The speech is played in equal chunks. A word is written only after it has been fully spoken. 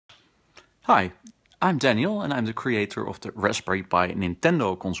Hi, I'm Daniel and I'm the creator of the Raspberry Pi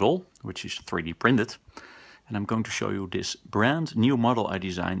Nintendo console, which is 3D printed. And I'm going to show you this brand new model I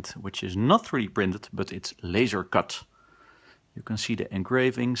designed, which is not 3D printed, but it's laser cut. You can see the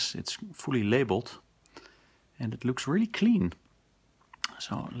engravings, it's fully labeled and it looks really clean.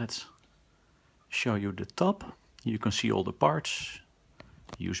 So let's show you the top. You can see all the parts,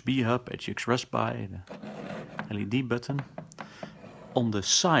 USB hub, HX Raspberry, the LED button. On the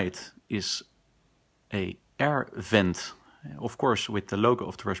side is a air vent, of course with the logo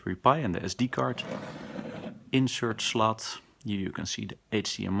of the Raspberry Pi and the SD card. Insert slot, here you can see the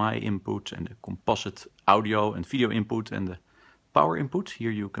HDMI input and the composite audio and video input and the power input.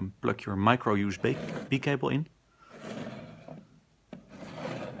 Here you can plug your micro USB cable in.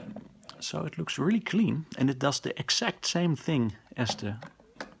 So it looks really clean and it does the exact same thing as the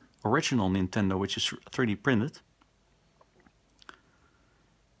original Nintendo, which is 3D printed.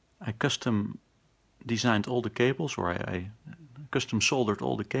 I custom designed all the cables, or I custom soldered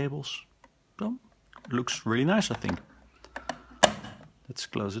all the cables. So it looks really nice, I think. Let's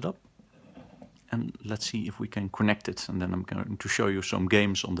close it up and let's see if we can connect it, and then I'm going to show you some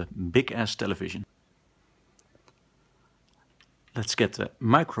games on the big ass television. Let's get the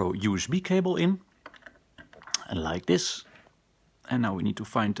micro USB cable in, and like this. And now we need to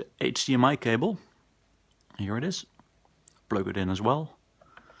find the HDMI cable. Here it is. Plug it in as well.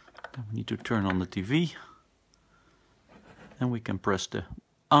 Then we need to turn on the TV. And we can press the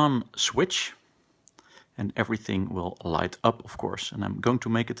on switch. And everything will light up, of course. And I'm going to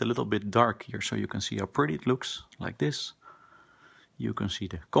make it a little bit dark here so you can see how pretty it looks, like this. You can see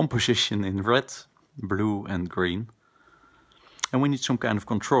the composition in red, blue and green. And we need some kind of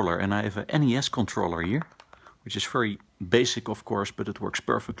controller, and I have a NES controller here, which is very basic of course, but it works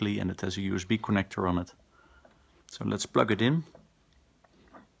perfectly and it has a USB connector on it. So let's plug it in,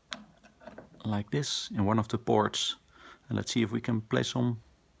 like this, in one of the ports, and let's see if we can play some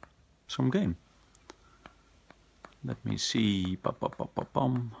game. Let me see,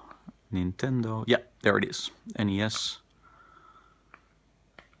 Nintendo, yeah, there it is, NES,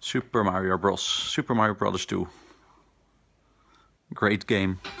 Super Mario Bros, Super Mario Bros. 2. Great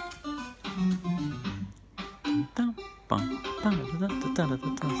game.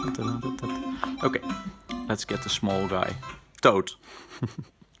 Okay, let's get the small guy. Toad.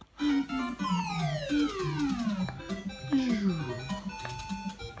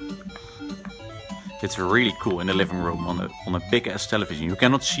 It's really cool in the living room on a big ass television. You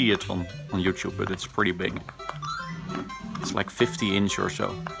cannot see it on YouTube, but it's pretty big. It's like 50 inch or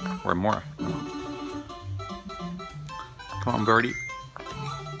so, or more. Come on, birdie.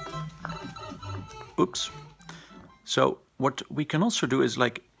 Oops. So what we can also do is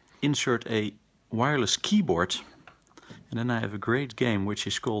like insert a wireless keyboard. And then I have a great game which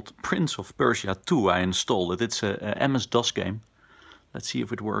is called Prince of Persia 2. I installed it. It's a MS-DOS game. Let's see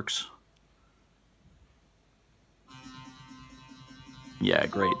if it works. Yeah,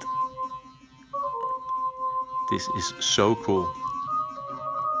 great. This is so cool.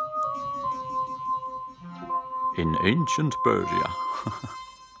 In ancient Persia.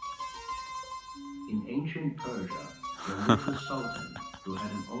 In ancient Persia, there lived a sultan who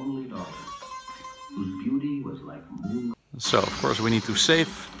had an only daughter, whose beauty was like moon. So, of course, we need to save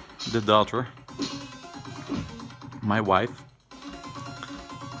the daughter, my wife.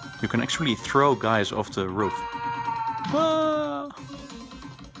 You can actually throw guys off the roof. Ah!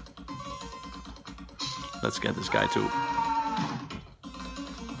 Let's get this guy too.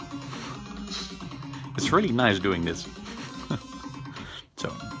 It's really nice doing this.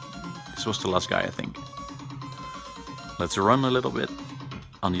 So, this was the last guy, I think. Let's run a little bit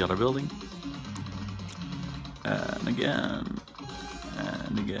on the other building. And again.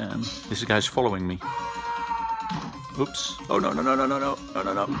 And again. This guy's following me. Oops. Oh, no, no, no, no, no, no, no,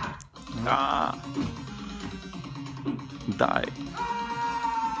 no, no. Ah. Die.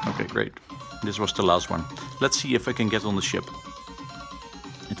 Okay, great. This was the last one. Let's see if I can get on the ship.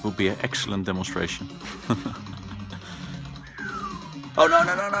 It will be an excellent demonstration. Oh, no,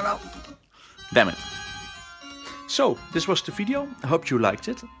 no, no, no, no. Damn it. So, this was the video. I hope you liked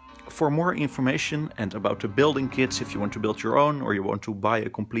it. For more information and about the building kits, if you want to build your own or you want to buy a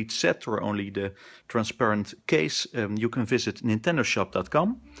complete set or only the transparent case, you can visit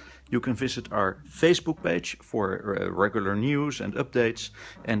nintendoshop.com. You can visit our Facebook page for regular news and updates.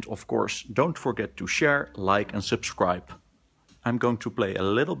 And of course, don't forget to share, like and subscribe. I'm going to play a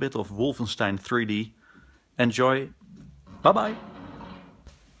little bit of Wolfenstein 3D. Enjoy. Bye bye.